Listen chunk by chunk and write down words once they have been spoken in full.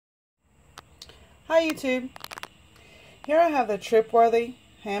Hi YouTube. Here I have the Tripworthy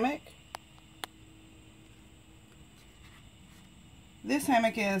Hammock. This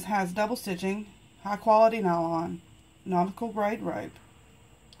hammock has double stitching, high quality nylon, nautical grade rope.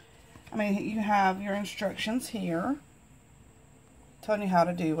 You have your instructions here telling you how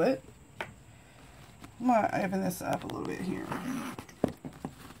to do it. I'm going to open this up a little bit here.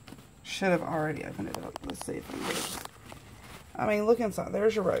 Should have already opened it up. Let's see if I can get it. Look inside.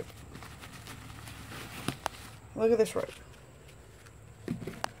 There's your rope. Look at this rope.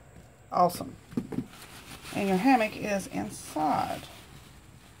 Awesome. And your hammock is inside.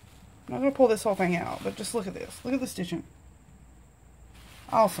 I'm not going to pull this whole thing out, but just look at this. Look at the stitching.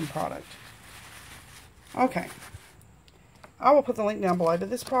 Awesome product. Okay. I will put the link down below to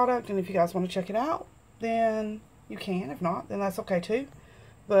this product, and if you guys want to check it out, then you can. If not, then that's okay too.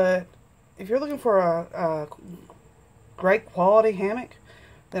 But if you're looking for a great quality hammock,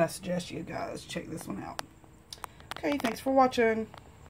 then I suggest you guys check this one out. Okay, thanks for watching.